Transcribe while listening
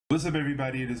What's up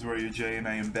everybody, it is Warrior J and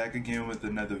I am back again with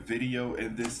another video,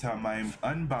 and this time I am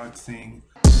unboxing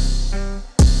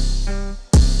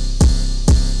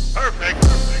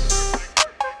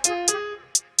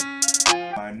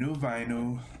my new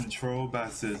vinyl, Ctrl by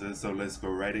SZA. So let's go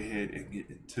right ahead and get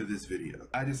into this video.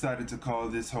 I decided to call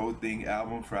this whole thing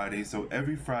Album Friday, so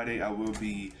every Friday I will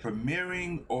be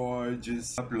premiering or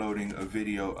just uploading a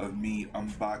video of me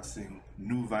unboxing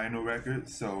new vinyl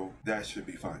records, so that should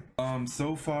be fun.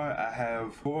 So far I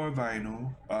have 4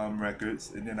 vinyl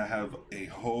records, and then I have a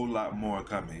whole lot more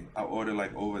coming. I ordered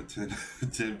like over 10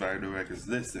 vinyl records.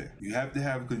 Listen, you have to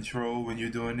have control when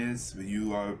you're doing this, when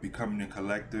you are becoming a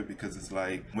collector, because it's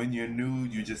like when you're new,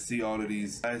 you just see all of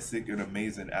these classic and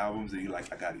amazing albums and you're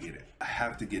like, I gotta get it, I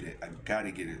have to get it, I gotta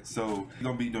get it. So I'm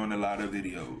gonna be doing a lot of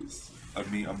videos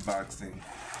of me unboxing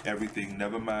everything,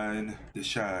 never mind the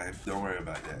shine, don't worry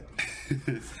about that.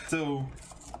 So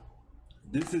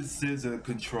this is SZA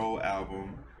Control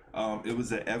album. It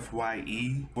was a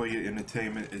FYE, for your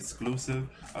entertainment exclusive,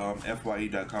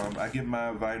 FYE.com. I get my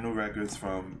vinyl records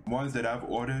from ones that I've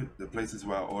ordered. The places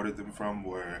where I ordered them from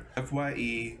were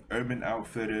FYE, Urban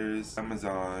Outfitters,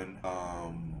 Amazon,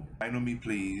 Vinyl Me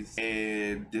Please,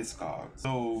 and Discogs.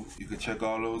 So you can check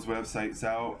all those websites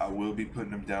out. I will be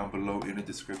putting them down below in the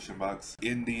description box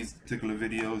in these particular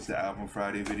videos, the Album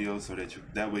Friday videos, so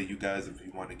that way you guys, if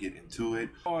you want to get into it,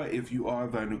 or if you are a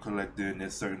vinyl collector and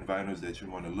there's certain vinyls that you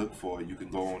want to look for, you can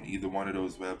go on either one of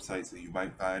those websites and you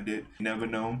might find it. You never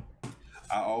know.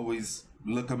 I always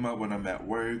look them up when I'm at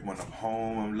work, when I'm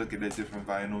home, I'm looking at different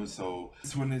vinyls. So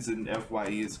this one is an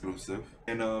FYE exclusive,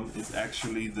 and it's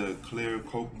actually the clear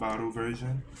Coke bottle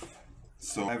version.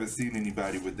 So I haven't seen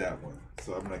anybody with that one,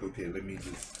 so I'm like, okay, let me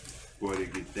just go ahead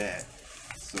and get that.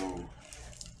 So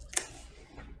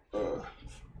all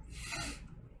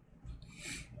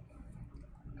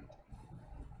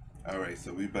right,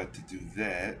 so we're about to do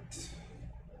that.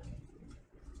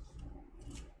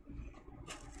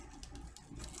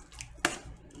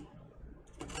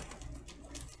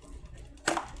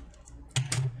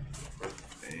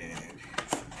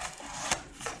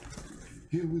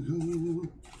 Here we go.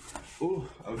 Oh,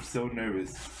 I'm so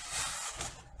nervous.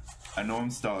 I know I'm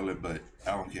stalling, but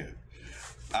I don't care.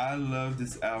 I love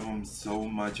this album so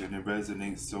much, and it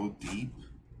resonates so deep.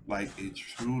 Like, it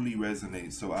truly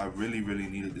resonates. So I really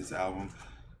needed this album.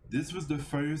 This was the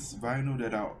first vinyl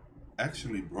that I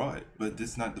actually brought, but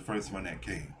this is not the first one that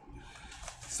came.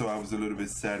 So I was a little bit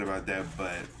sad about that,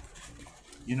 but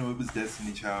you know, it was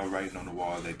Destiny Child writing on the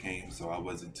wall that came, so I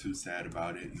wasn't too sad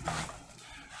about it, you know.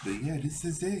 But yeah, this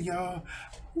is it, y'all.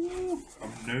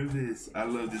 I'm nervous. I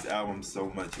love this album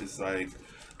so much. It's like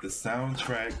the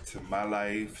soundtrack to my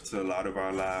life, to a lot of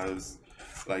our lives.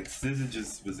 Like, SZA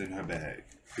just was in her bag,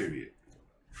 period.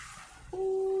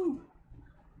 Ooh.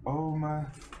 Oh my,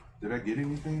 did I get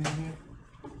anything in here?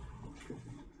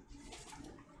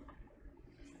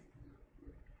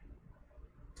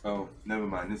 Oh, never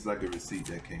mind. This is like a receipt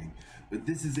that came. But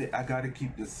this is it. I gotta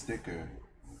keep this sticker.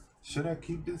 Should I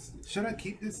keep this? Should I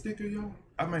keep this sticker, y'all?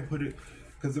 I might put it,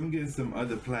 because I'm getting some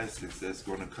other plastics that's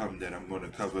going to come that I'm going to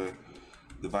cover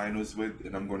the vinyls with,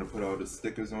 and I'm going to put all the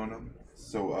stickers on them.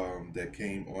 So that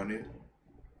came on it.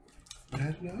 But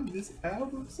I love this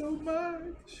album so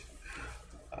much.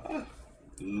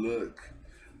 Look,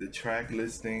 the track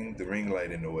listing, the ring light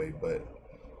in the way, but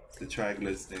the track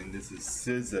listing. This is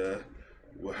SZA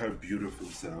with her beautiful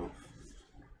self.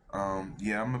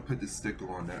 Yeah, I'm gonna put the sticker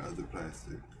on that other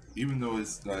plastic, even though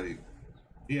it's like,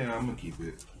 yeah, I'm gonna keep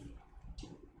it,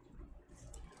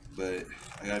 but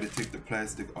I gotta take the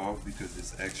plastic off because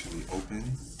this actually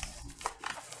opens.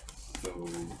 So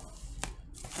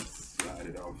slide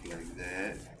it off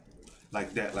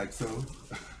like that, like so.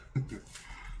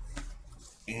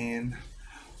 And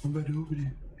I'm about to open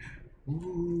it.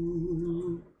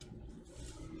 Ooh.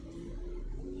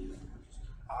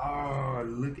 Oh,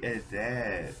 look at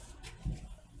that.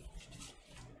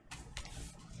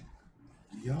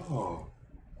 Y'all,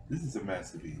 this is a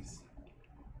masterpiece.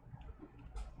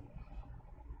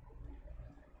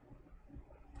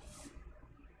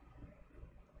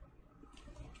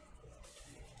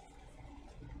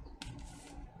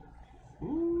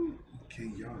 Ooh,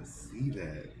 can y'all see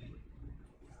that?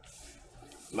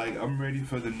 Like, I'm ready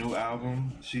for the new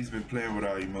album. She's been playing with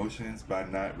our emotions by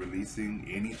not releasing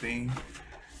anything,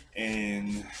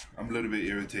 and I'm a little bit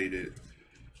irritated.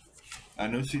 I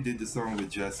know she did the song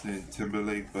with Justin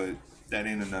Timberlake, but that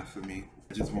ain't enough for me.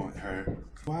 I just want her.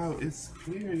 Wow, it's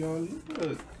clear, y'all.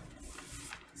 Look.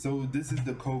 So this is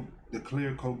the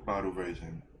clear Coke bottle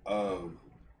version of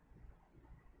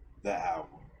the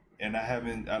album. And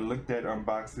I looked at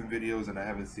unboxing videos and I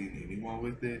haven't seen anyone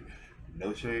with it.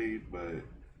 No shade, but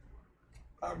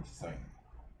I'm just saying.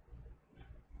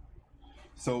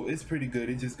 So it's pretty good.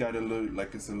 It just got a little,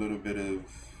 like it's a little bit of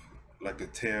like a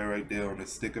tear right there on the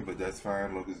sticker, but that's fine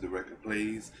as long as the record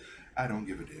plays. I don't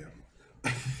give a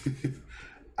damn.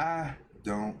 I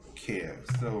don't care.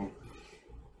 So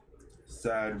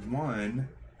side one,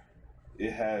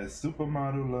 it has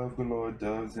Supermodel, Love Galore,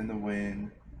 Doves in the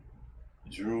Wind,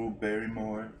 Drew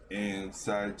Barrymore, and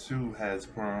side two has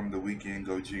Prom, The Weeknd,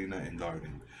 Gogena, and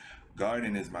Garden.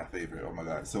 Garden is my favorite. Oh my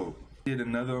god. So did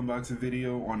another unboxing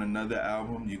video on another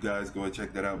album. You guys go and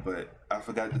check that out, but I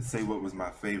forgot to say what was my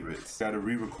favorites. Gotta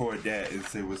re-record that and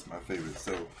say what's my favorite.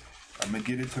 So I'm gonna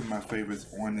get into my favorites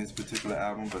on this particular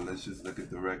album, but let's just look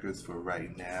at the records for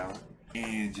right now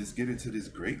and just get into this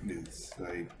greatness.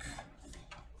 Like,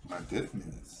 my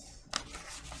goodness.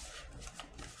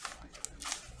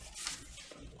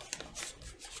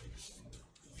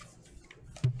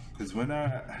 Because when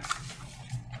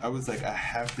I was like, I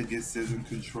have to get SZA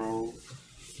Ctrl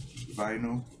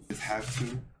vinyl. Just have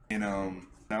to. And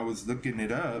when I was looking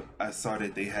it up, I saw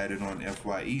that they had it on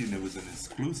FYE and it was an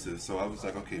exclusive. So I was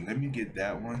like, okay, let me get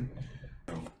that one.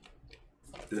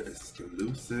 The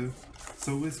exclusive.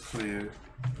 So it's clear.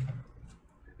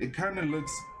 It kind of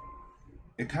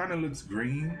looks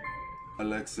green.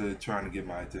 Alexa trying to get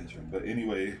my attention. But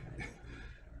anyway,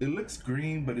 it looks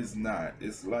green, but it's not.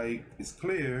 It's like, it's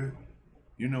clear.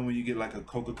 You know when you get like a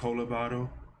Coca-Cola bottle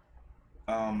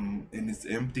and it's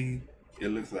empty, it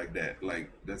looks like that.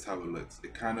 Like, that's how it looks.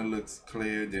 It kind of looks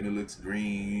clear, then it looks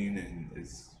green, and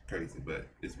it's crazy, but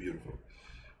it's beautiful.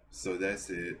 So that's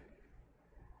it.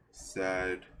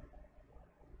 Side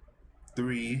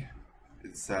 3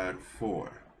 and side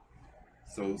 4.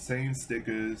 So same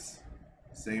stickers,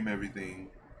 same everything.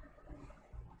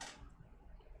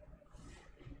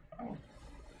 Oh.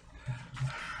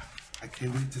 I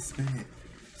can't wait to spin it.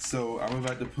 So I'm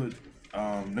about to put,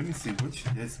 let me see, which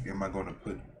disc am I going to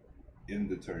put in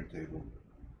the turntable?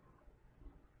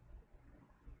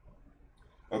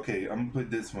 Okay, I'm gonna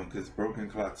put this one because Broken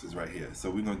Clocks is right here. So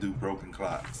we're gonna do Broken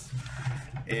Clocks.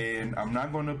 And I'm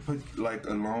not gonna put like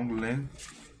a long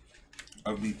length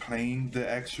of me playing the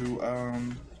actual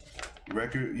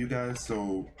record, you guys.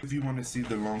 So if you want to see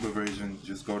the longer version,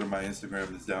 just go to my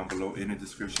Instagram. It's down below in the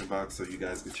description box so you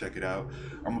guys can check it out.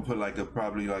 I'm gonna put like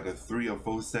probably like a 3 or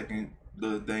 4 second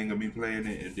little thing of me playing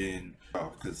it, and then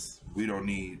off, because we don't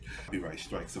need copyright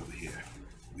strikes over here.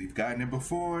 We've gotten it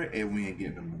before and we ain't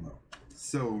getting them no more.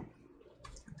 So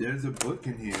there's a book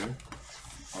in here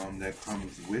that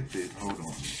comes with it. Hold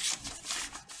on.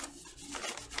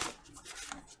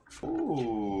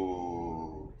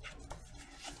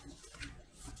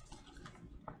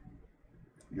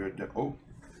 Oh,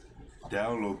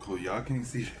 download code. Y'all can't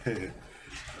see that.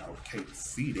 Y'all can't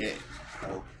see that.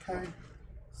 Okay.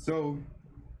 So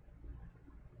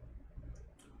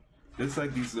there's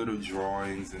like these little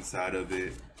drawings inside of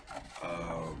it.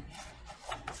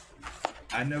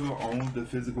 I never owned the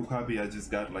physical copy. I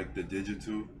just got like the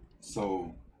digital.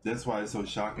 So that's why it's so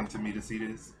shocking to me to see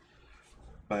this.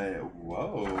 But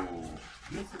whoa,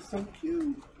 this is so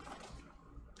cute.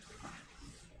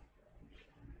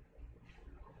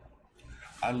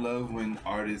 I love when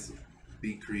artists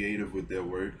be creative with their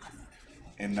work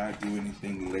and not do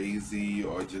anything lazy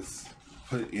or just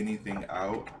put anything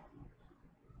out.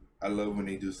 I love when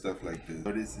they do stuff like this.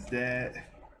 So this is that,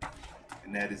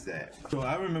 and that is that. So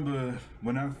I remember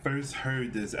when I first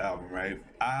heard this album, right?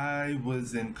 I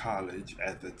was in college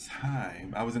at the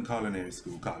time. I was in culinary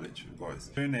school, college, of course.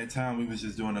 During that time, we was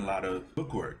just doing a lot of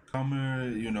bookwork. Summer,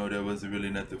 you know, there wasn't really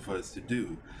nothing for us to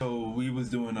do. So we was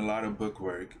doing a lot of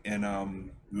bookwork,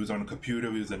 and we was on the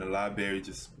computer, we was in the library,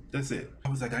 just, that's it. I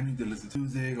was like, I need to listen to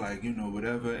music, like, you know,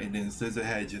 whatever. And then SZA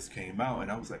had just came out,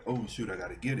 and I was like, oh shoot, I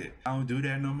gotta get it. I don't do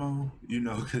that no more, you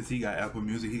know, because he got Apple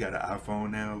Music, he got an iPhone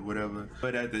now, whatever.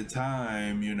 But at the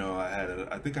time, you know,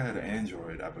 I think I had an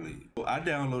Android, I believe. So I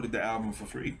downloaded the album for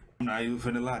free. I'm not even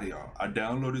finna lie to y'all. I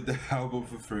downloaded the album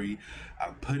for free.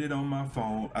 I put it on my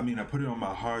phone. I put it on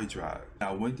my hard drive.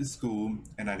 I went to school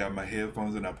and I got my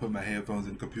headphones, and I put my headphones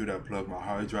in the computer. I plugged my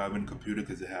hard drive in the computer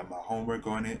because it had my homework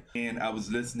on it. And I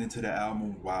was listening to the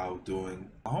album while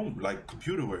doing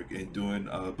computer work and doing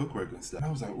bookwork and stuff. And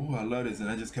I was like, oh, I love this.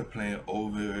 And I just kept playing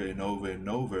over and over and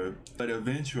over. But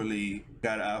eventually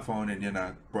got an iPhone, and then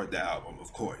I brought the album,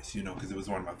 of course, you know, because it was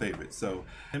one of my favorites. So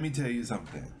let me tell you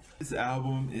something. This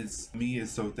album is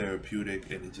so therapeutic,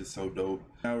 and it's just so dope.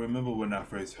 I remember when I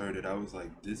first heard it, I was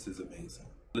like, this is amazing.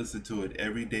 Listen to it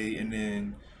every day, and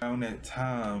then around that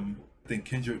time, I think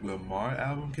Kendrick Lamar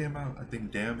album came out. I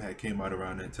think Damn had came out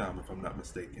around that time, if I'm not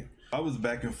mistaken. I was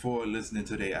back and forth listening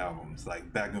to their albums,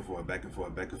 like back and forth, back and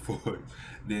forth, back and forth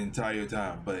the entire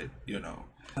time, but you know,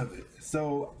 love it.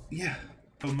 So yeah,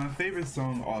 so my favorite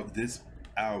song of this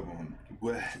album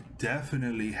would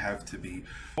definitely have to be,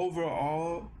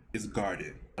 overall, is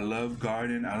Garden. I love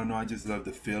Garden. I don't know, I just love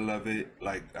the feel of it.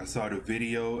 Like, I saw the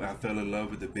video, I fell in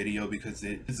love with the video because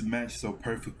it just matched so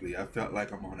perfectly. I felt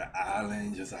like I'm on an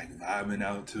island, just like vibing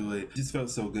out to it. Just felt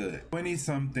so good. 20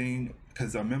 something,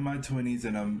 because I'm in my 20s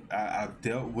and I've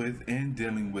dealt with and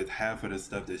dealing with half of the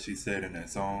stuff that she said in that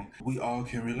song. We all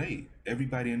can relate.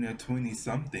 Everybody in their 20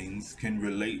 somethings can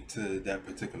relate to that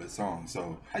particular song.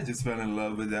 So I just fell in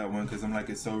love with that one because I'm like,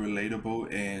 it's so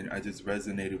relatable and I just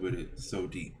resonated with it so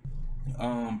deep.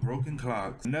 Broken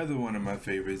Clocks, another one of my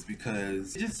favorites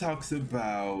because it just talks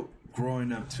about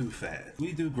growing up too fast.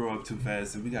 We do grow up too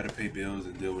fast and we got to pay bills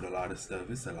and deal with a lot of stuff.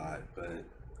 It's a lot, but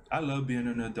I love being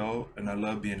an adult and I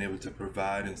love being able to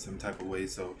provide in some type of way.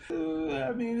 So,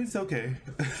 I mean, it's okay.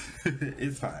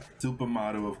 It's fine.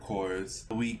 Supermodel, of course.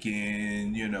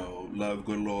 Weekend, you know, Love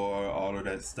Galore, all of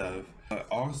that stuff. But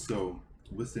also,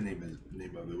 what's the name of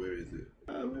it? Where is it?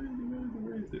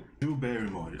 Where is it? Drew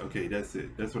Barrymore. Okay, that's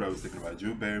it. That's what I was thinking about.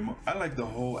 Drew Barrymore. I like the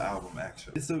whole album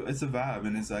actually. It's a vibe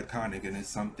and it's iconic and it's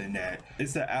something that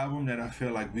it's an album that I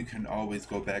feel like we can always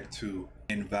go back to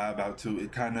and vibe out to.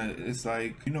 It kind of, it's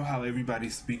like, you know how everybody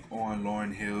speak on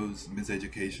Lauryn Hill's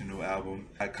Miseducational album,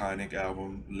 iconic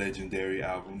album, legendary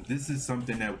album. This is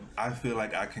something that I feel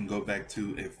like I can go back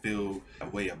to and feel a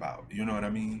way about. You know what I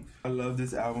mean? I love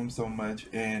this album so much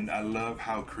and I love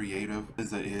how creative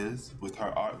SZA is with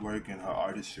her artwork and her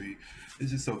artistry.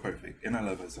 It's just so perfect and I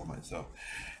love it so much. So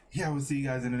yeah, we'll see you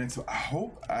guys in the next one. I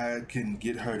hope I can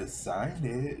get her to sign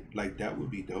it. Like, that would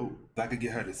be dope. If I could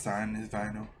get her to sign this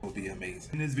vinyl, it would be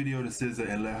amazing. In this video to SZA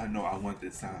and let her know I want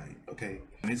this signed, okay?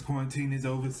 When this quarantine is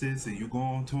over, sis, and you go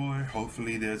on tour,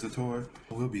 hopefully there's a tour,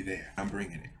 we'll be there. I'm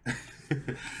bringing it.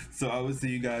 So I will see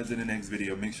you guys in the next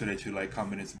video. Make sure that you like,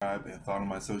 comment, and subscribe, and follow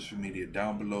my social media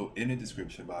down below in the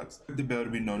description box. Click the bell to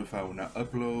be notified when I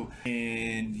upload.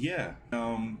 And yeah,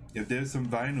 if there's some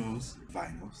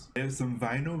there's some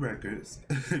vinyl records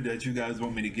that you guys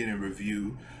want me to get and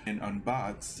review and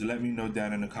unbox, let me know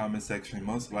down in the comment section.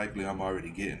 Most likely I'm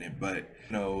already getting it, but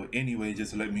you know, anyway,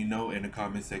 just let me know in the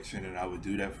comment section and I will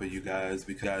do that for you guys.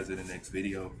 Because in the next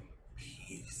video,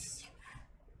 peace.